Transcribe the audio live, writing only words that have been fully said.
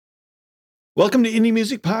Welcome to Indie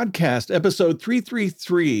Music Podcast, episode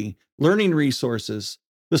 333, Learning Resources.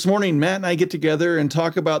 This morning, Matt and I get together and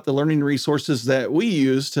talk about the learning resources that we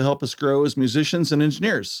use to help us grow as musicians and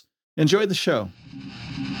engineers. Enjoy the show.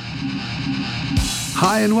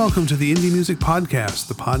 Hi, and welcome to the Indie Music Podcast,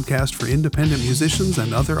 the podcast for independent musicians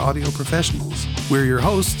and other audio professionals. We're your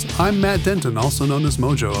hosts. I'm Matt Denton, also known as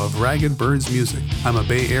Mojo of Ragged Birds Music. I'm a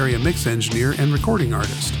Bay Area mix engineer and recording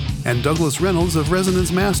artist. And Douglas Reynolds of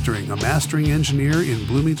Resonance Mastering, a mastering engineer in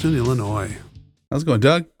Bloomington, Illinois. How's it going,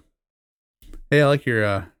 Doug? Hey, I like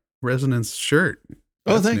your Resonance shirt.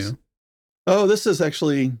 That's thanks. New. Oh, this is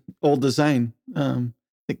actually old design. Yeah.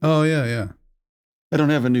 I don't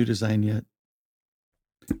have a new design yet.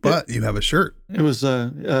 But you have a shirt. It was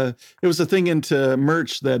a thing into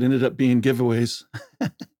merch that ended up being giveaways.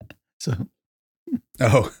 So.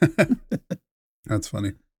 Oh, that's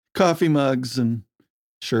funny. Coffee mugs and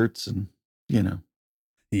shirts and,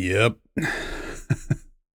 Yep.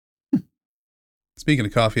 Speaking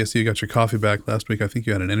of coffee, I see you got your coffee back last week. I think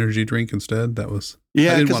you had an energy drink instead. That was, I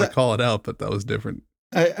didn't want to call it out, but that was different.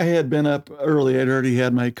 I had been up early. I'd already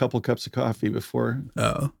had my couple cups of coffee before.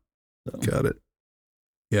 Oh, so. Got it.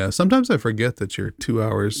 Yeah, sometimes I forget that you're 2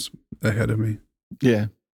 hours ahead of me. Yeah.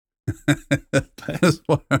 That's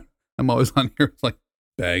why I'm always on here with like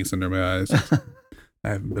bags under my eyes. I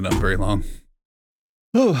haven't been up very long.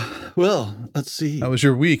 Oh, well, let's see. How was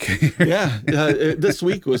your week? This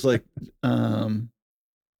week was like, I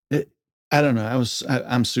don't know.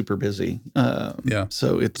 I'm super busy.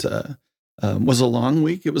 So it was a long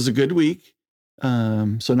week. It was a good week.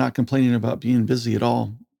 So not complaining about being busy at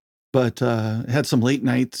all. But had some late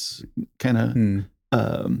nights, kind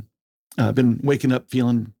of been waking up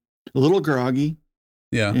feeling a little groggy.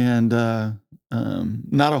 Yeah. And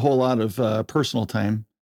not a whole lot of personal time,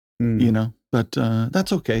 but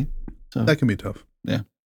that's okay. So that can be tough. Yeah.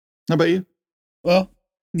 How about you? Well,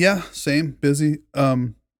 yeah, same. Busy.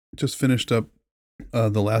 Just finished up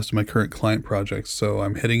the last of my current client projects. So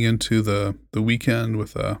I'm heading into the weekend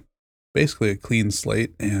with basically a clean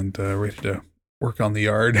slate and ready to work on the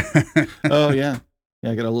yard. Oh yeah.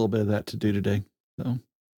 I got a little bit of that to do today. So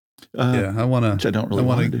I want to. Which I don't really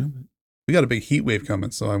want to do. We got a big heat wave coming,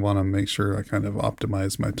 so I want to make sure I kind of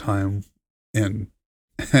optimize my time and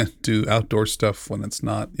do outdoor stuff when it's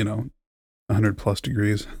not, 100 plus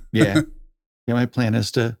degrees. Yeah. My plan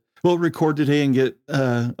is to record today and get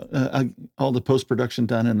all the post production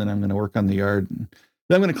done, and then I'm going to work on the yard. And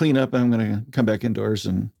then I'm going to clean up. And I'm going to come back indoors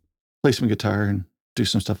and play some guitar and do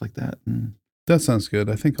some stuff like that. And that sounds good.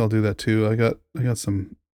 I think I'll do that too. I got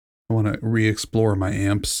some. I want to re-explore my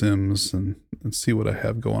amp sims and see what I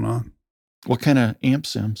have going on. What kind of amp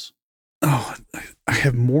sims? Oh, I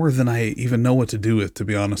have more than I even know what to do with, to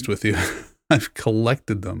be honest with you. I've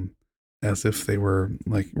collected them as if they were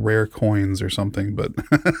like rare coins or something, but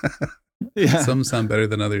some sound better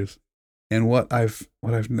than others. And what I've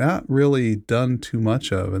not really done too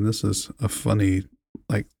much of, and this is a funny,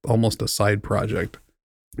 like almost a side project,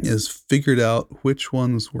 is figured out which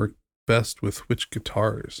ones work best with which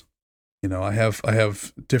guitars. I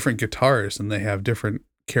have different guitars and they have different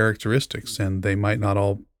characteristics, and they might not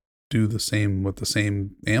all do the same with the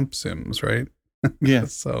same amp sims, right? Yeah.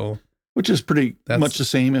 So, which is pretty much the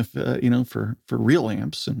same if for real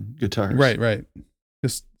amps and guitars. Right.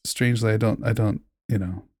 Just strangely, I don't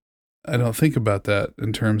think about that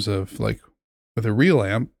in terms of like with a real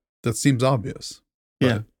amp. That seems obvious.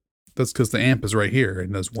 Yeah. That's because the amp is right here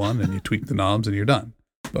and there's one, and you tweak the knobs and you're done.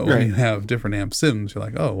 But when you have different amp sims, you're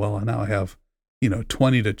like, oh, well, now I have,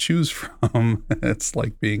 20 to choose from. It's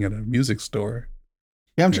like being at a music store.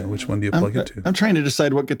 Yeah, which one do you plug into? I'm trying to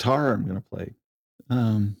decide what guitar I'm going to play.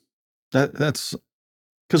 That's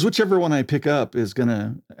because whichever one I pick up is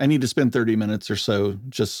I need to spend 30 minutes or so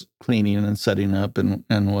just cleaning and setting up and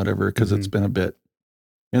whatever, because it's been a bit.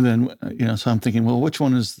 And then, so I'm thinking, well, which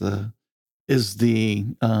one is the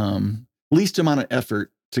least amount of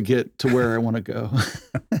effort to get to where I want to go?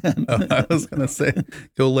 I was going to say,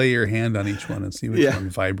 go lay your hand on each one and see which one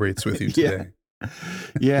vibrates with you today.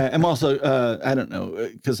 Yeah. I'm also, I don't know,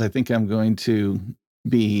 because I think I'm going to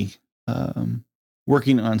be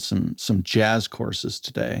working on some jazz courses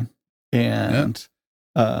today. And,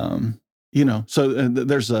 so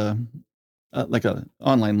there's like a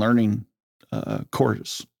online learning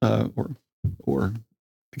course or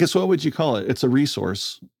I guess what would you call it? It's a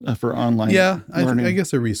resource for online learning. I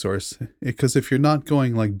guess a resource. Because if you're not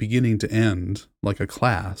going like beginning to end, like a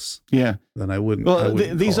class, then I wouldn't. Well,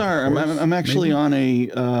 these are. I'm actually on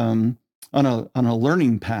a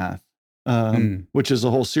learning path, which is a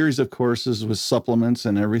whole series of courses with supplements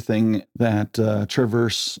and everything that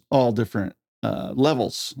traverse all different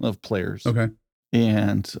levels of players. Okay.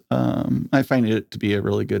 And I find it to be a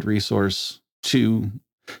really good resource to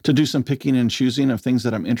do some picking and choosing of things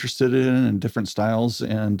that I'm interested in and different styles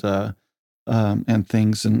and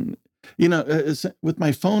things. And, with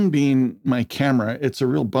my phone being my camera, it's a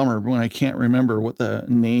real bummer when I can't remember what the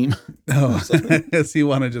name. Oh, so you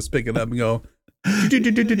want to just pick it up and go,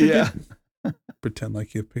 yeah. Pretend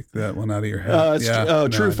like you picked that one out of your head.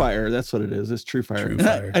 TrueFire. That's what it is. It's TrueFire.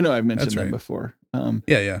 TrueFire. I know I've mentioned them before.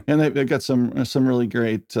 Yeah. And they've got some really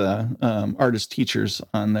great artist teachers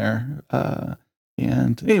on there.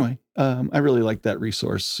 And anyway, I really like that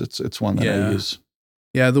resource. It's one that I use.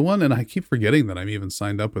 Yeah, the one, and I keep forgetting that I'm even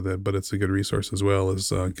signed up with it, but it's a good resource as well,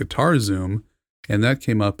 is Guitar Zoom. And that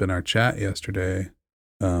came up in our chat yesterday.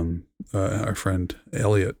 Our friend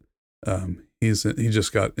Elliot, he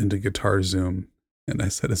just got into Guitar Zoom, and I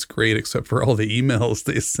said, it's great, except for all the emails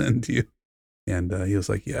they send you. And he was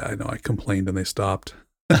like, yeah, I know, I complained and they stopped.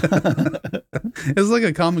 It was like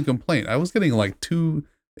a common complaint. I was getting like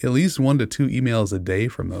at least 1 to 2 emails a day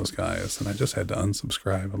from those guys, and I just had to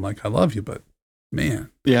unsubscribe. I'm like, I love you, but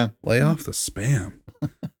man, lay off the spam.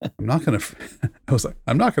 I'm not going to, I was like,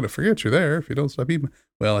 I'm not going to forget you're there if you don't stop emailing.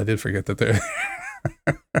 Well, I did forget that they're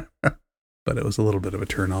there. But it was a little bit of a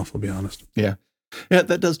turn off, I'll be honest. Yeah,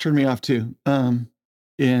 that does turn me off too. I've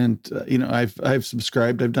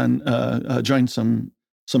subscribed. I've done joined some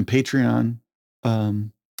Patreon,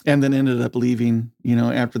 and then ended up leaving.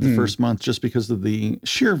 After the first month, just because of the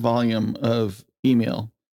sheer volume of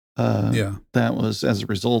email. That was as a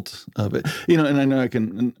result of it. And I know I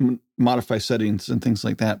can modify settings and things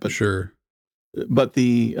like that. But sure. But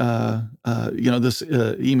the this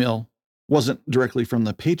email wasn't directly from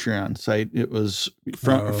the Patreon site. It was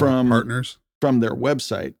from partners, from their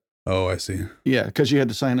website. Oh, I see. Yeah, because you had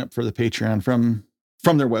to sign up for the Patreon from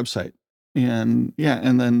their website, and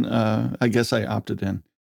then I guess I opted in,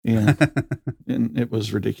 and it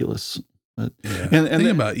was ridiculous. But, and the thing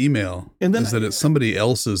about email is that it's somebody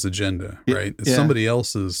else's agenda, right? It's somebody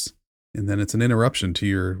else's, and then it's an interruption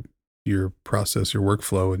to your process, your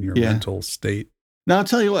workflow, and your mental state. Now, I'll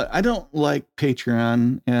tell you what, I don't like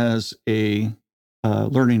Patreon as a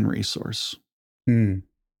learning resource.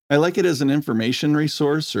 I like it as an information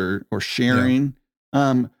resource or sharing.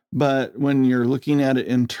 But when you're looking at it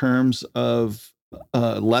in terms of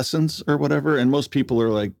lessons or whatever, and most people are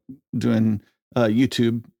like doing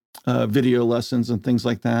YouTube video lessons and things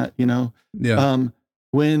like that,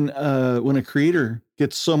 when a creator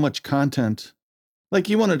gets so much content, like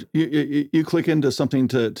you click into something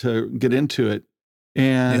to get into it.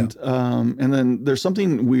 And then there's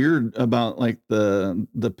something weird about like the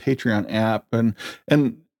Patreon app and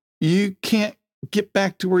you can't get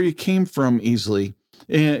back to where you came from easily.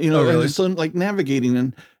 And, really? And so like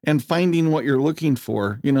navigating and finding what you're looking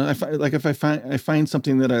for, if I find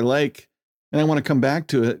something that I like and I want to come back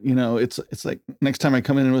to it, it's like next time I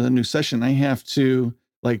come in with a new session, I have to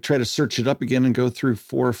like try to search it up again and go through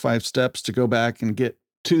 4 or 5 steps to go back and get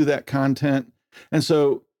to that content. And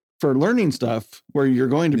so for learning stuff where you're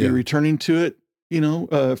going to be returning to it,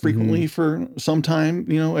 frequently for some time,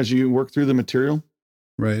 as you work through the material.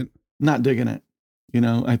 Right. Not digging it.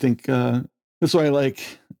 I think that's why I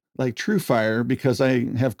like TrueFire, because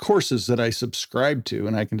I have courses that I subscribe to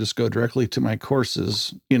and I can just go directly to my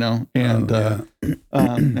courses, and then,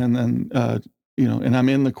 and I'm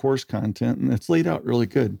in the course content and it's laid out really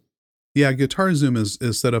good. Yeah, Guitar Zoom is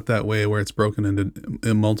set up that way where it's broken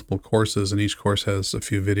into multiple courses, and each course has a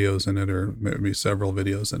few videos in it, or maybe several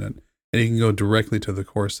videos in it. And you can go directly to the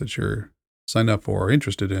course that you're signed up for or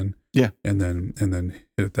interested in. Yeah. And then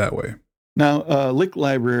hit it that way. Now, Lick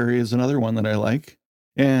Library is another one that I like.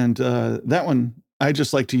 And that one I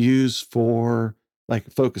just like to use for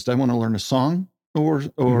like focused. I want to learn a song or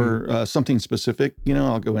something specific,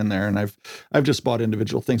 I'll go in there, and I've just bought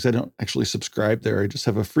individual things. I don't actually subscribe there. I just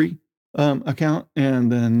have a free account,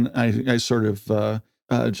 and then I sort of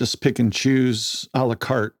just pick and choose a la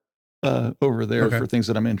carte over there for things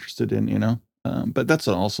that I'm interested in, but that's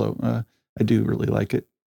also I do really like it.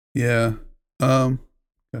 Yeah.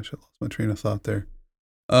 Gosh, I lost my train of thought there.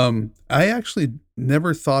 I actually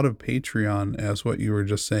never thought of Patreon as what you were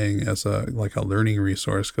just saying, as a learning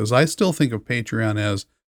resource, because I still think of Patreon as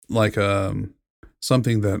like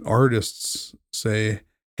something that artists say,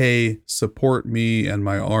 hey, support me and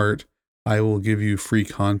my art. I will give you free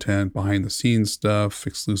content, behind the scenes stuff,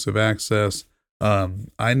 exclusive access.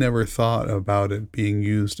 I never thought about it being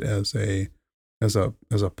used as a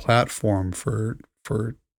platform for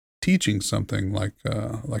teaching something, like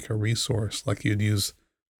a resource, like you'd use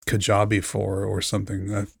Kajabi for or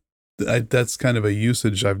something. That's kind of a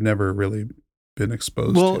usage I've never really been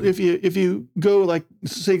exposed to. Well, if you go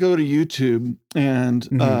go to YouTube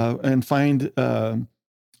and find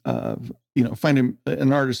find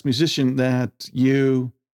an artist, musician that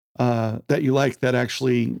you like, that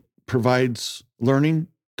actually provides learning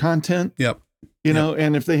content. Yep.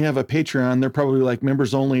 And if they have a Patreon, they're probably like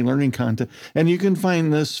members only learning content. And you can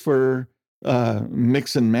find this for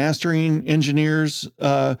mix and mastering engineers,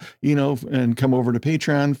 and come over to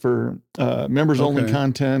Patreon for members only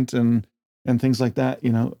content and things like that,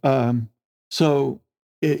 so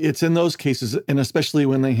it's in those cases, and especially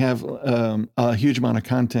when they have a huge amount of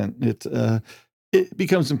content, it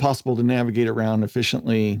becomes impossible to navigate around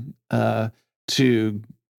efficiently to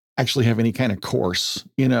actually have any kind of course,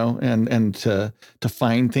 and to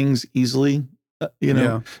find things easily,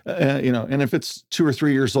 and if it's 2 or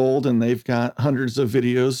 3 years old and they've got hundreds of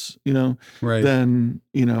videos, right, then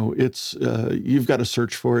it's you've got to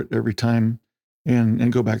search for it every time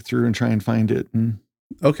and go back through and try and find it.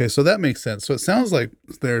 Okay, so that makes sense. So it sounds like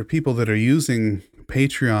there are people that are using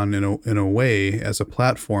Patreon in a way as a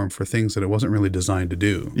platform for things that it wasn't really designed to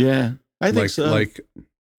do. Yeah, I think so.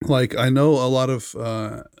 Like I know a lot of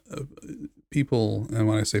people, and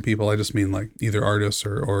when I say people, I just mean like either artists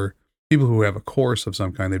or people who have a course of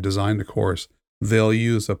some kind. They've designed a course. They'll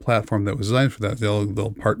use a platform that was designed for that.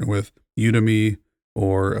 They'll partner with Udemy,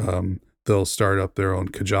 or they'll start up their own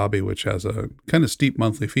Kajabi, which has a kind of steep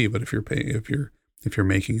monthly fee. But if you're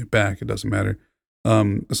making it back, it doesn't matter.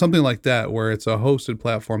 Something like that, where it's a hosted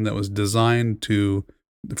platform that was designed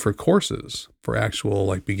for courses, for actual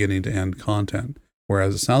like beginning to end content.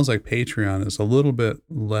 Whereas it sounds like Patreon is a little bit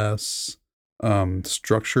less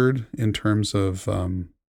structured in terms of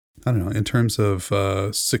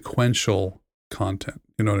sequential content.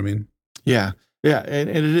 You know what I mean? Yeah, and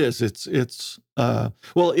it is. It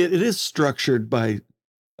is structured by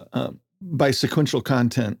sequential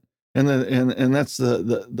content. And that's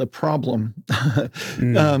the problem,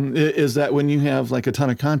 is that when you have like a ton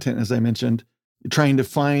of content, as I mentioned, trying to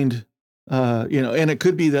find, and it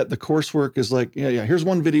could be that the coursework is like, here's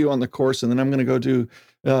one video on the course, and then I'm going to go do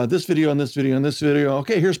this video and this video and this video.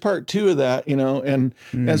 Okay, here's part 2 of that, and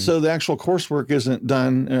so the actual coursework isn't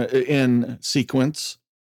done in sequence.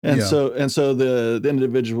 And so the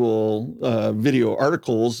individual video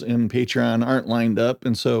articles in Patreon aren't lined up,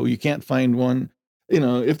 and so you can't find one.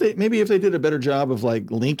 If they did a better job of like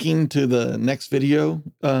linking to the next video,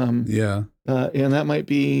 and that might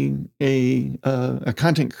be a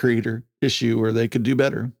content creator issue where they could do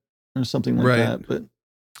better or something like that. But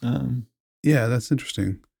that's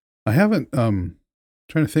interesting. I haven't trying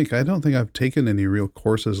to think. I don't think I've taken any real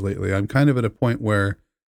courses lately. I'm kind of at a point where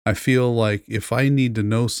I feel like if I need to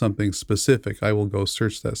know something specific, I will go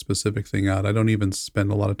search that specific thing out. I don't even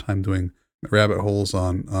spend a lot of time doing rabbit holes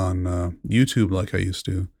on YouTube like I used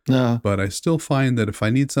to. No. But I still find that if I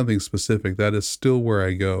need something specific, that is still where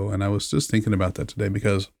I go. And I was just thinking about that today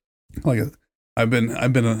because I've been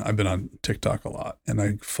on TikTok a lot, and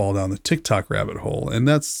I fall down the TikTok rabbit hole, and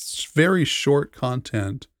that's very short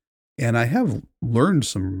content. And I have learned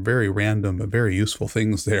some very random but very useful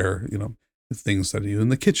things there, things that I do in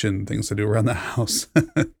the kitchen, things I do around the house,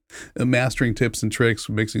 mastering tips and tricks,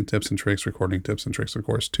 mixing tips and tricks, recording tips and tricks, of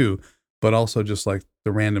course, too. But also just like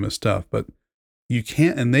the randomest stuff. But you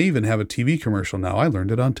can't, and they even have a TV commercial now. I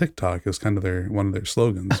learned it on TikTok as kind of one of their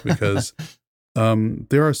slogans, because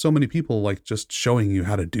there are so many people like just showing you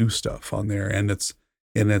how to do stuff on there, and it's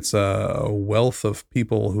a wealth of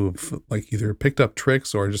people who've like either picked up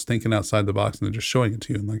tricks or just thinking outside the box, and they're just showing it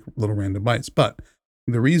to you in like little random bites. But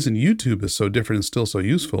the reason YouTube is so different and still so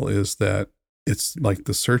useful is that it's like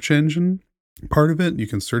the search engine part of it. You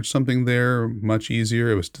can search something there much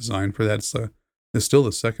easier. It was designed for that. It's still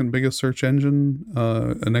the second biggest search engine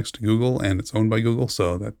next to Google, and it's owned by Google,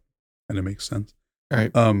 so that kind of makes sense. All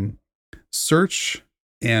right. Search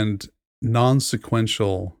and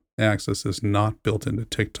non-sequential access is not built into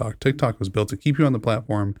TikTok. TikTok was built to keep you on the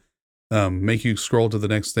platform, make you scroll to the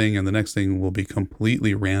next thing, and the next thing will be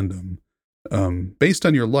completely random, based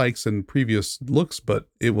on your likes and previous looks, but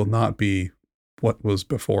it will not be what was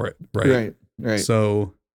before it. Right.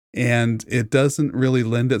 So, and it doesn't really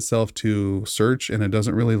lend itself to search, and it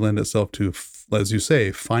doesn't really lend itself to, as you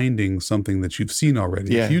say, finding something that you've seen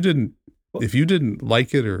already. Yeah. If you didn't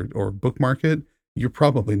like it or bookmark it, you're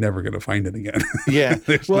probably never going to find it again. Yeah.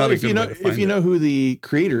 Well, if you know who the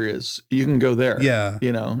creator is, you can go there. Yeah.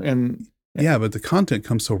 But the content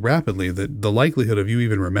comes so rapidly that the likelihood of you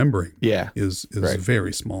even remembering is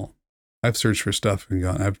very small. I've searched for stuff and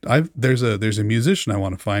gone. There's a musician I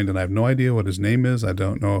want to find, and I have no idea what his name is. I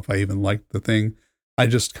don't know if I even liked the thing. I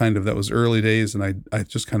just kind of, that was early days, and I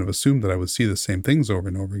just kind of assumed that I would see the same things over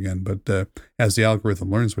and over again. But as the algorithm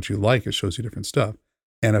learns what you like, it shows you different stuff.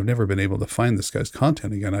 And I've never been able to find this guy's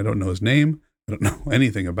content again. I don't know his name. I don't know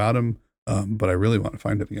anything about him, but I really want to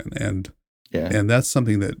find it again. And that's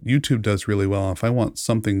something that YouTube does really well. If I want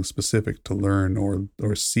something specific to learn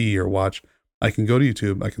or see or watch, I can go to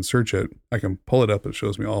YouTube, I can search it, I can pull it up, it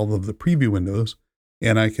shows me all of the preview windows,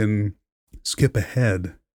 and I can skip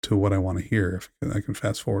ahead to what I want to hear. If I can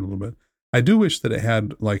fast forward a little bit. I do wish that it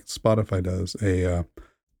had, like Spotify does, or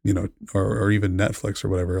even Netflix or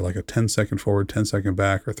whatever, like a 10-second forward, 10-second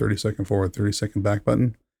back, or 30-second forward, 30-second back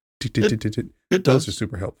button. It does. Those are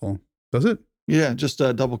super helpful. Does it? Yeah, just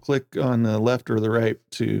double click on the left or the right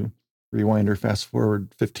to rewind or fast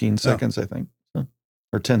forward 15 seconds, I think,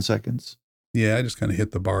 or 10 seconds. Yeah, I just kind of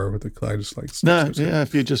hit the bar with the click. I just like skip.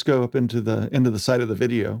 If you just go up into the side of the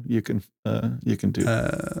video, you can do.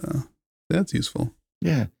 That's useful.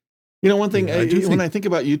 Yeah, one thing when I think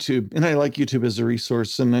about YouTube, and I like YouTube as a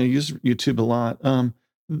resource, and I use YouTube a lot.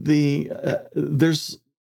 There's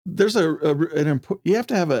you have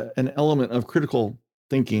to have an element of critical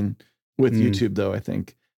thinking with YouTube, though, I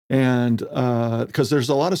think, and because there's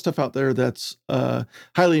a lot of stuff out there that's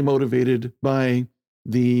highly motivated by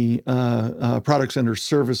the products and or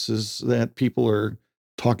services that people are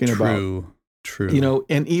talking about. True.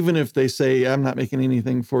 And even if they say, I'm not making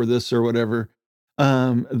anything for this or whatever,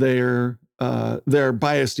 they're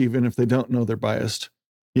biased, even if they don't know they're biased,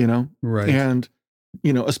 Right. And,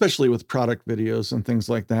 especially with product videos and things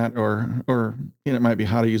like that, or it might be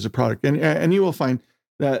how to use a product. And you will find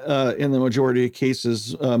that in the majority of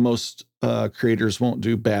cases, most creators won't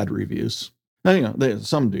do bad reviews.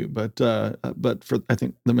 Some do, but for I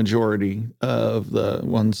think the majority of the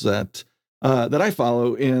ones that I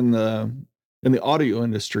follow in the audio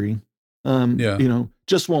industry,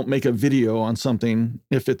 just won't make a video on something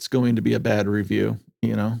if it's going to be a bad review.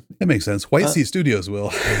 That makes sense. White Sea Studios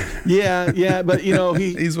will. yeah, but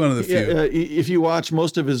he's one of the few. If you watch,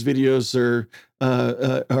 most of his videos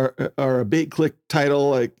are a bait click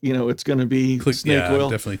title, like it's going to be snake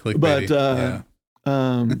oil, definitely clickbaity.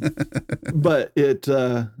 But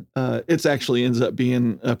it's actually ends up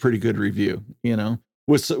being a pretty good review,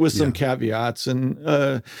 with some caveats, and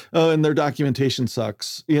and their documentation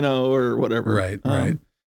sucks, or whatever. Right.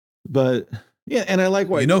 But yeah, and I like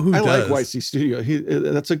White. Like White Sea Studio.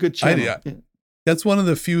 That's a good channel. That's one of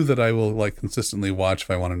the few that I will consistently watch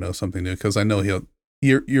if I want to know something new, because I know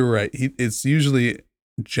you're right. It's usually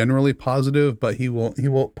generally positive, but he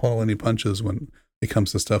won't pull any punches when it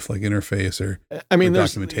comes to stuff like interface or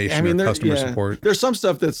documentation or customer support. There's some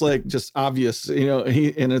stuff that's like just obvious,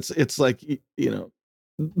 and it's like,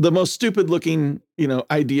 the most stupid looking,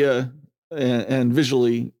 idea and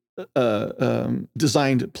visually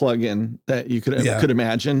designed plugin that you could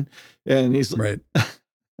imagine. And he's right.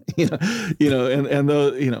 and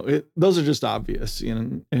those are just obvious,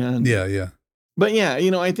 and yeah. But yeah,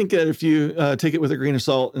 I think that if you take it with a grain of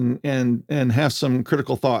salt and have some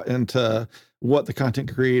critical thought into what the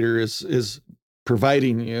content creator is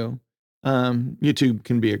providing you, YouTube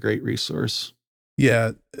can be a great resource.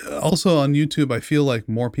 Yeah. Also on YouTube, I feel like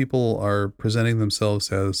more people are presenting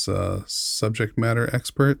themselves as subject matter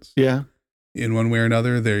experts. Yeah. In one way or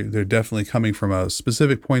another, they're definitely coming from a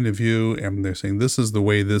specific point of view, and they're saying this is the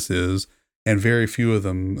way this is, and very few of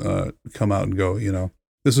them come out and go,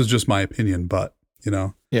 this is just my opinion, but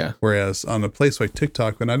Yeah. Whereas on a place like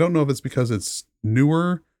TikTok, and I don't know if it's because it's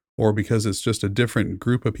newer or because it's just a different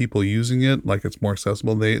group of people using it, like it's more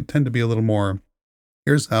accessible, they tend to be a little more,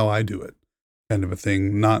 here's how I do it kind of a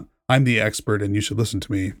thing. Not, I'm the expert and you should listen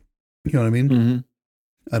to me. You know what I mean? Mm-hmm.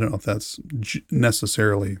 I don't know if that's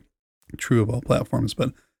necessarily true of all platforms,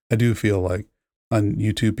 but I do feel like on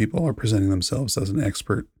YouTube, people are presenting themselves as an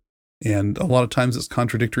expert. And a lot of times it's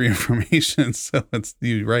contradictory information. So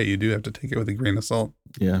you're right. You do have to take it with a grain of salt.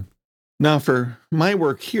 Yeah. Now for my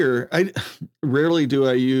work here, I rarely do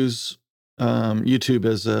I use YouTube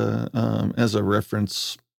as a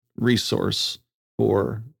reference resource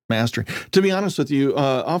for mastering. To be honest with you,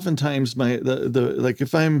 oftentimes like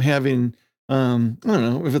if I'm having, I don't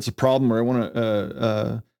know if it's a problem or I want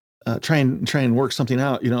to try and work something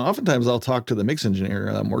out, oftentimes I'll talk to the mix engineer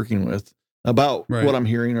I'm working with about what I'm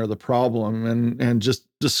hearing or the problem, and just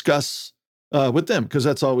discuss with them, because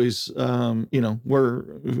that's always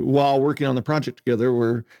while working on the project together,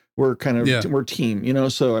 we're kind of we're team,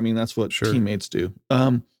 so I mean that's what teammates do,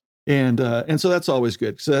 and so that's always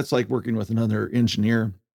good. So that's like working with another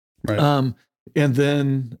engineer, right? And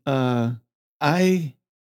then I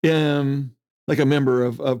am like a member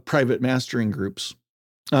of private mastering groups.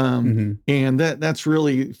 And that's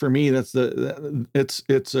really, for me, it's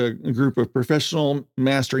a group of professional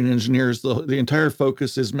mastering engineers. The entire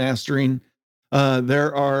focus is mastering.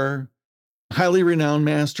 There are highly renowned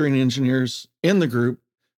mastering engineers in the group,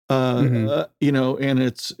 you know, and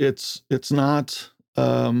it's not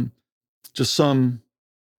just some,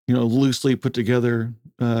 you know, loosely put together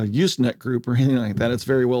Usenet group or anything like that. It's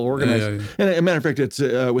very well organized. And as a matter of fact, it's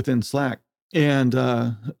within Slack, and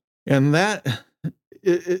that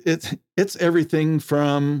it's everything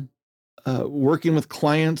from working with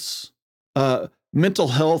clients, mental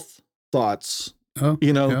health thoughts,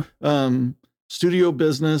 you know, studio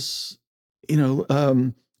business, you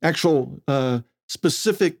know, actual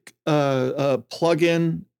specific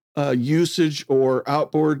plugin usage or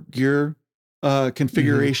outboard gear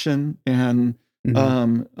configuration. And you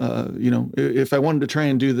know, if I wanted to try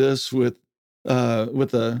and do this with a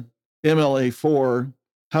MLA4,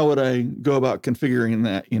 how would I go about configuring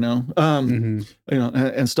that? You know, you know,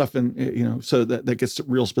 and stuff, and you know, so that gets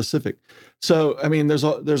real specific. So I mean, there's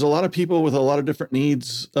a lot of people with a lot of different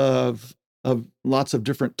needs of lots of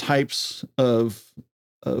different types of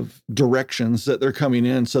directions that they're coming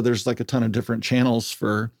in. So there's like a ton of different channels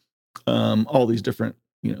for all these different,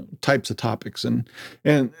 you know, types of topics, and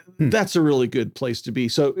that's a really good place to be.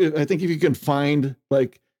 So I think if you can find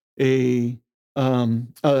like a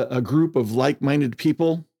group of like-minded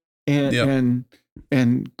people and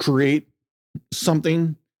create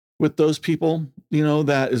something with those people, you know,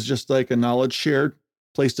 that is just like a knowledge shared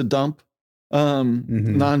place to dump,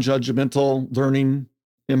 non-judgmental, learning,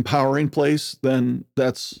 empowering place, then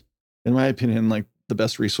that's, in my opinion, like the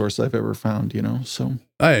best resource I've ever found, you know. So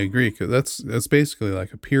I agree, because that's basically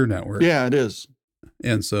like a peer network. Yeah, it is.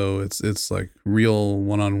 And so it's like real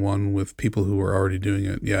one-on-one with people who are already doing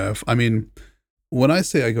it. Yeah. I mean, when I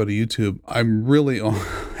say I go to YouTube, I'm really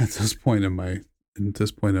at this point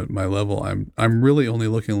at my level, I'm really only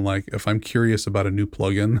looking, like, if I'm curious about a new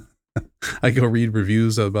plugin, I go read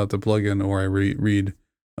reviews about the plugin, or I read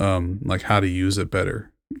like how to use it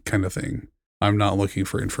better, kind of thing. I'm not looking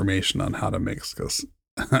for information on how to mix, because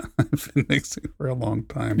I've been mixing for a long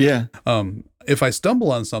time. Yeah. If I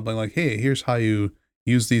stumble on something like, hey, here's how you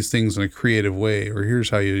use these things in a creative way, or here's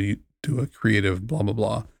how you do a creative blah blah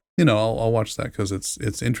blah, you know, I'll watch that, because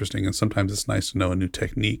it's interesting, and sometimes it's nice to know a new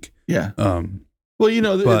technique. Yeah. Well, you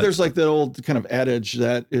know, there's like that old kind of adage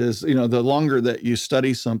that is, you know, the longer that you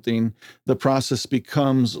study something, the process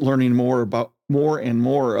becomes learning more and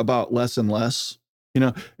more about less and less, you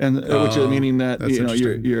know, and which is meaning that, you know,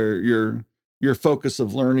 your focus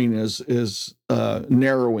of learning is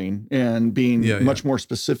narrowing and being much more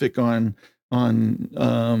specific on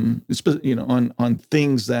you know, on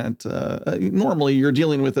things that normally you're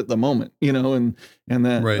dealing with at the moment, you know, and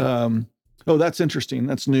that, oh, that's interesting,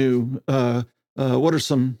 that's new. What are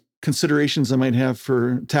some considerations I might have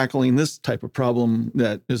for tackling this type of problem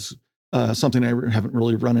that is something I haven't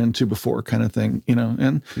really run into before, kind of thing, you know?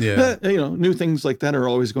 And, you know, new things like that are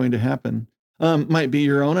always going to happen. Might be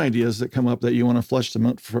your own ideas that come up that you want to flesh them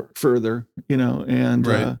out further, you know,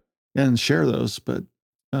 and share those. But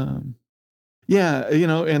yeah, you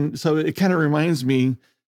know, and so it kind of reminds me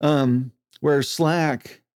where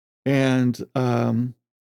Slack and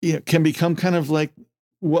you know, can become kind of like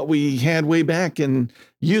what we had way back in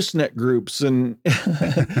Usenet groups, and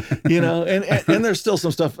you know, and there's still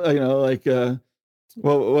some stuff, you know, like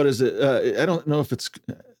well, what is it? I don't know if it's.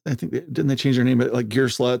 I think didn't they change their name, but like Gear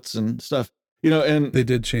Sluts and stuff, you know, and they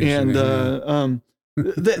did change. And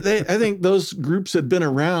I think those groups had been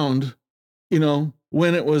around, you know,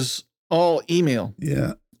 when it was all email.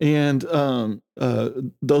 Yeah, and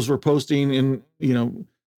those were posting in, you know,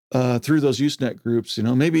 through those Usenet groups, you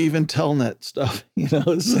know, maybe even Telnet stuff, you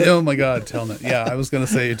know. So. Oh my God, Telnet. Yeah, I was going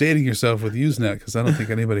to say you're dating yourself with Usenet, because I don't think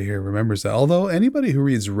anybody here remembers that. Although anybody who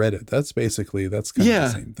reads Reddit, that's kind of the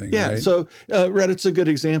same thing. Yeah, right? So Reddit's a good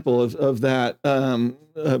example of that.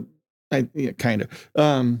 Kind of,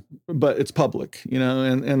 but it's public, you know,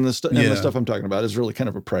 and the stuff I'm talking about is really kind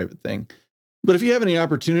of a private thing. But if you have any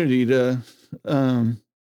opportunity to,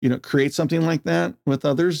 you know, create something like that with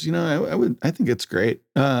others, you know, I think it's great.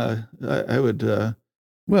 I would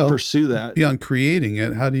pursue that. Beyond creating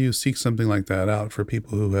it, how do you seek something like that out for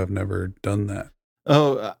people who have never done that?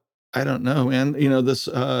 Oh, I don't know. And, you know, this,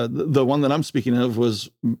 the one that I'm speaking of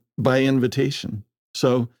was by invitation.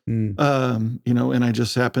 So, you know, and I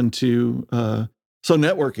just happened to, so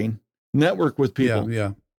network with people.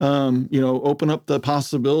 Yeah. You know, open up the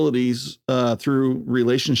possibilities through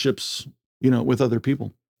relationships, you know, with other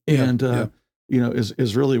people. And, you know,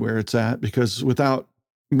 is really where it's at, because without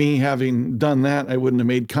me having done that, I wouldn't have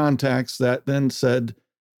made contacts that then said,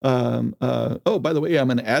 oh, by the way,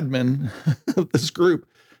 I'm an admin of this group,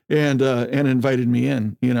 and invited me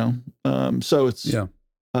in, so it's,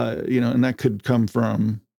 and that could come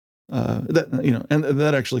from, that, and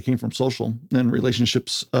that actually came from social and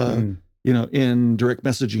relationships, in direct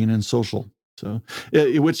messaging and social. So,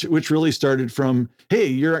 which really started from, hey,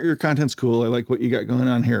 your content's cool, I like what you got going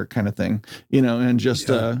on here, kind of thing, and just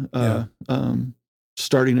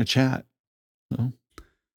starting a chat.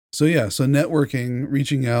 So networking,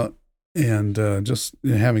 reaching out, and just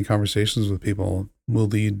having conversations with people will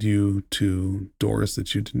lead you to doors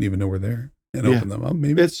that you didn't even know were there, and open them up.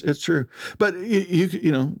 Maybe it's true, but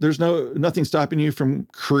there's nothing stopping you from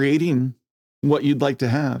creating what you'd like to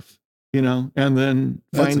have, and then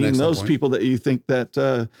finding those people that you think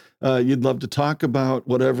that you'd love to talk about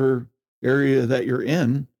whatever area that you're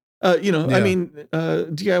in. I mean,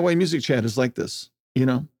 DIY Music Chat is like this,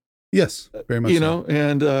 Yes, very much.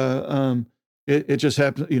 And it just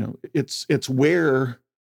happens. It's where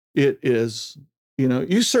it is.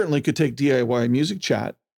 You certainly could take DIY Music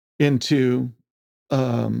Chat into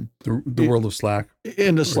the world of Slack,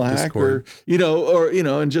 into Slack, Discord.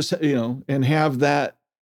 and just and have that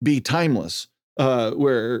be timeless.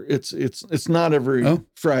 Where it's not every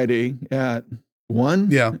Friday at 1.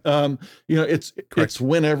 Yeah. It's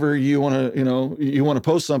whenever you want to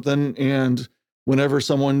post something, and whenever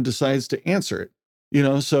someone decides to answer it,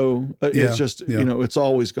 so it's just, it's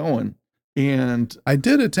always going. And I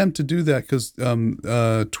did attempt to do that because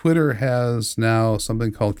Twitter has now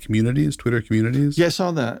something called communities, Twitter communities. Yeah, I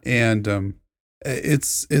saw that. And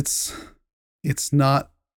it's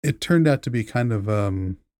not, it turned out to be kind of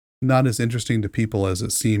not as interesting to people as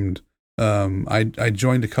it seemed. I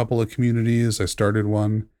joined a couple of communities. I started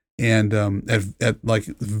one. And at like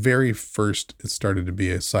the very first, it started to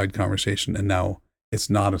be a side conversation, and now it's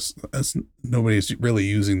not as nobody's really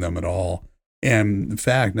using them at all. And in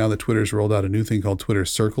fact, now that Twitter's rolled out a new thing called Twitter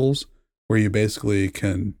Circles, where you basically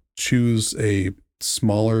can choose a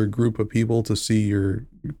smaller group of people to see your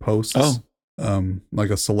posts,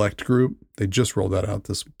 like a select group. They just rolled that out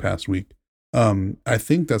this past week. I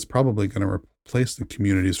think that's probably going to replace the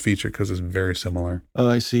communities feature because it's very similar. Oh,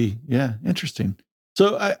 I see. Yeah, interesting.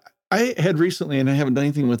 So I had recently, and I haven't done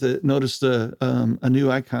anything with it, noticed a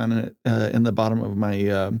new icon in the bottom of my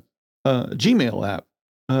Gmail app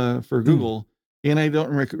for Google, and I don't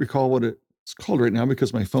recall what it's called right now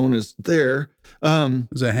because my phone is there.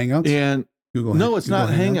 Is that Hangouts? And Google? No, it's Google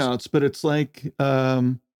not Hangouts, but it's like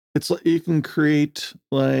you can create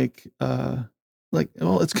like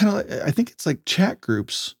it's kind of like, I think it's like chat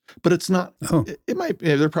groups, but it's not. It might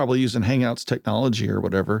be, they're probably using Hangouts technology or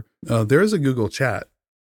whatever. There is a Google Chat.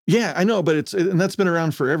 Yeah, I know, but and that's been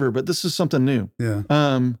around forever, but this is something new. Yeah.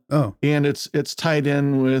 And it's tied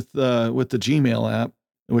in with the Gmail app,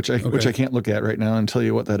 which I can't look at right now and tell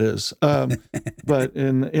you what that is. But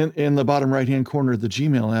in the bottom right-hand corner of the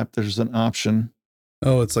Gmail app, there's an option.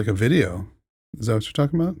 Oh, it's like a video. Is that what you're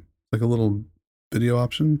talking about? Like a little video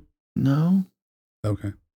option? No.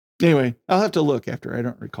 Okay. Anyway, I'll have to look after. I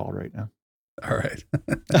don't recall right now. All right.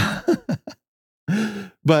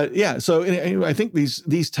 But yeah, so anyway, I think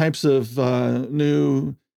these types of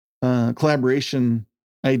new collaboration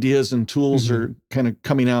ideas and tools are kind of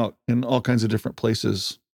coming out in all kinds of different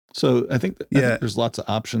places. So I think there's lots of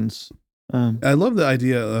options. I love the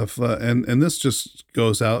idea of, and this just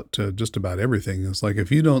goes out to just about everything. It's like,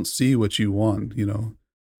 if you don't see what you want,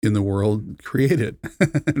 in the world, create it.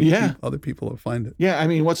 Yeah. Other people will find it. Yeah. I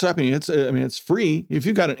mean, what's happening? It's free. If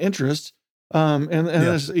you've got an interest,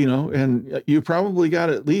 and you probably got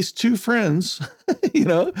at least 2 friends,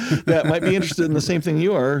 that might be interested in the same thing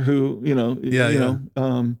you are, who,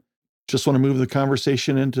 just want to move the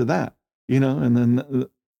conversation into that, and then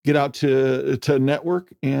get out to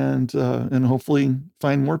network and hopefully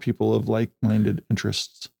find more people of like-minded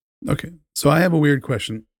interests. Okay. So I have a weird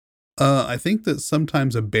question. I think that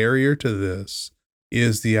sometimes a barrier to this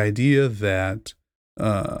is the idea that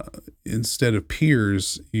instead of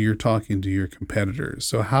peers, you're talking to your competitors.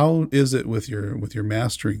 So how is it with your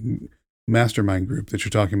mastermind group that you're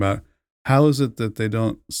talking about? How is it that they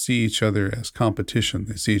don't see each other as competition?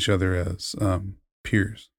 They see each other as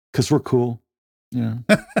peers. Because we're cool. Yeah.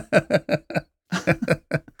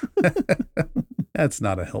 That's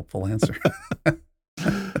not a helpful answer.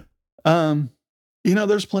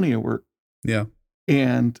 There's plenty of work. Yeah.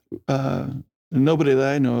 And nobody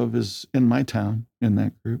that I know of is in my town in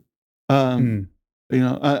that group.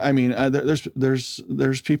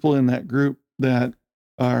 There's people in that group that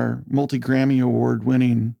are multi-Grammy award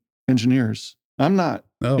winning engineers. I'm not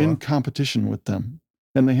in competition with them,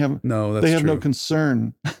 and they have no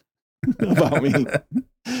concern about me.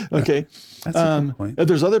 Okay. That's a good point.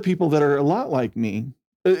 There's other people that are a lot like me.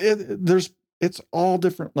 It's all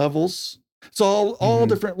different levels. It's all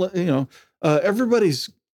different, everybody's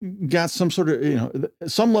got some sort of,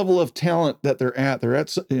 some level of talent that they're at.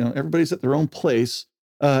 Everybody's at their own place.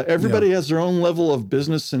 Everybody has their own level of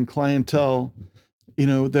business and clientele.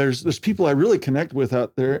 There's people I really connect with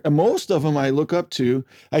out there. And most of them I look up to.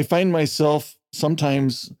 I find myself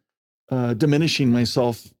sometimes diminishing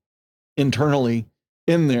myself internally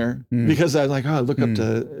in there because I like, I look up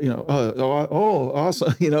to,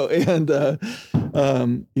 awesome, and,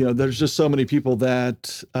 there's just so many people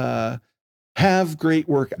that have great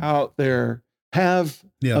work out there, have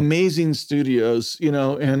amazing studios,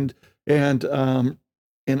 and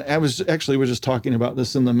I was just talking about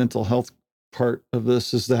this in the mental health part of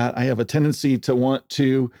this, is that I have a tendency to want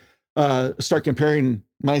to start comparing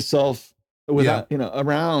myself without,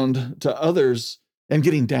 around to others and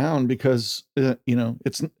getting down because,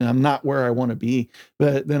 I'm not where I want to be.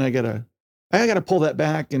 But then I gotta pull that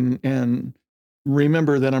back and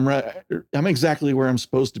remember that I'm exactly where I'm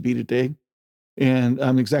supposed to be today. And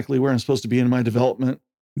I'm exactly where I'm supposed to be in my development.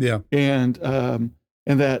 Yeah. And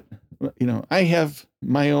that, I have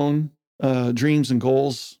my own dreams and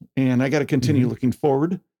goals, and I got to continue looking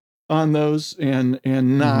forward on those and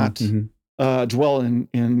not dwell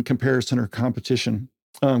in comparison or competition,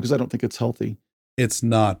 because I don't think it's healthy. It's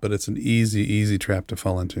not, but it's an easy trap to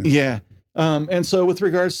fall into. Yeah. And so with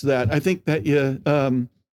regards to that, I think that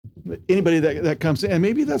anybody that comes in, and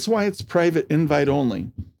maybe that's why it's private invite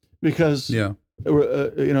only, because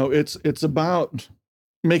it's about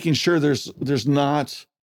making sure there's not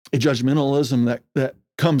a judgmentalism that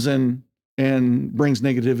comes in and brings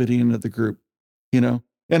negativity into the group, and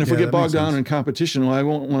if we get bogged down in competition, well, I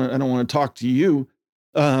don't want to talk to you,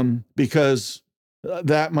 because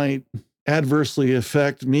that might adversely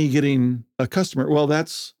affect me getting a customer. Well,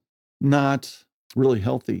 that's not really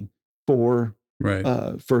healthy for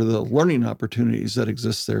the learning opportunities that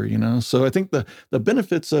exist there, So I think the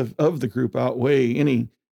benefits of the group outweigh any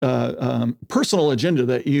personal agenda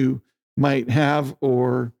that you might have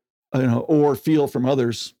or feel from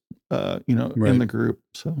others, in the group.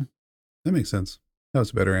 So that makes sense. That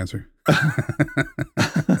was a better answer.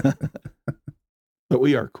 But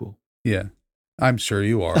we are cool. Yeah, I'm sure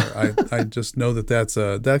you are. I just know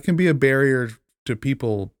that can be a barrier to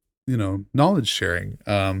people, knowledge sharing.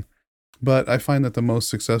 But I find that the most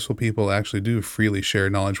successful people actually do freely share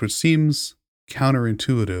knowledge, which seems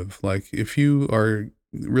counterintuitive. Like if you are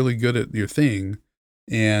really good at your thing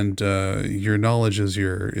and your knowledge is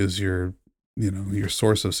your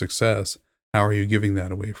source of success, how are you giving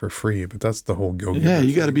that away for free? But that's the whole go-giver. Yeah,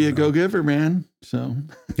 you got to be a go-giver, man. So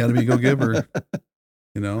you got to be a go-giver.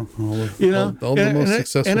 All the most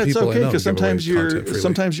successful and it's people okay, I know because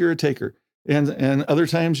sometimes you're a taker. And other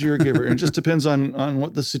times you're a giver. It just depends on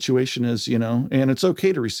what the situation is, and it's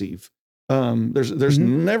okay to receive. There's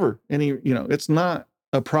never any, it's not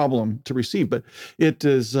a problem to receive, but it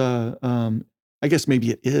is, I guess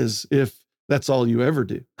maybe it is if that's all you ever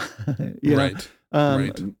do. Right.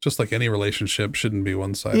 Right. Just like any relationship shouldn't be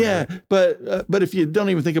one-sided. Yeah. Right? But if you don't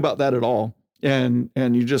even think about that at all, and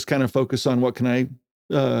you just kind of focus on what can I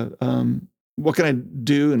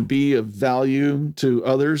do and be of value to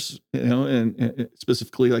others, and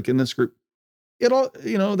specifically like in this group, it all,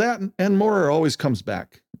 that and more always comes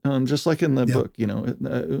back. Just like in the book,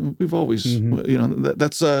 we've always,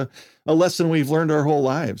 that's a lesson we've learned our whole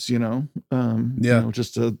lives, just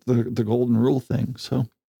the golden rule thing. So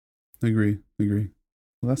agree.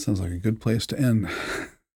 Well, that sounds like a good place to end.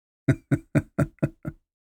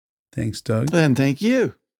 Thanks, Doug. And thank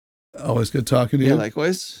you. Always good talking to you. Yeah,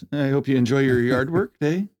 likewise. I hope you enjoy your yard work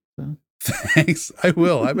day. So. Thanks. I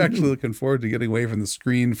will. I'm actually looking forward to getting away from the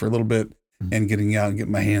screen for a little bit and getting out and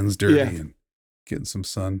getting my hands dirty and getting some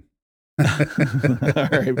sun. All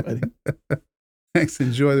right, buddy. Thanks.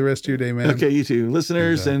 Enjoy the rest of your day, man. Okay, you too.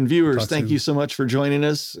 Listeners and viewers, thank you so much for joining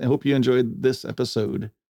us. I hope you enjoyed this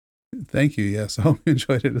episode. Thank you. Yes, I hope you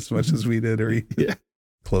enjoyed it as much as we did, or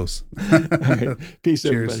close. All right. Peace,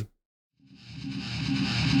 everybody.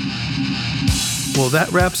 Well, that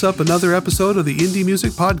wraps up another episode of the Indie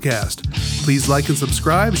Music Podcast. Please like and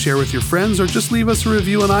subscribe, share with your friends, or just leave us a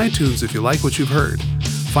review on iTunes if you like what you've heard.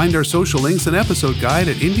 Find our social links and episode guide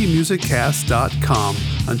at indiemusiccast.com.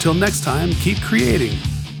 Until next time, keep creating.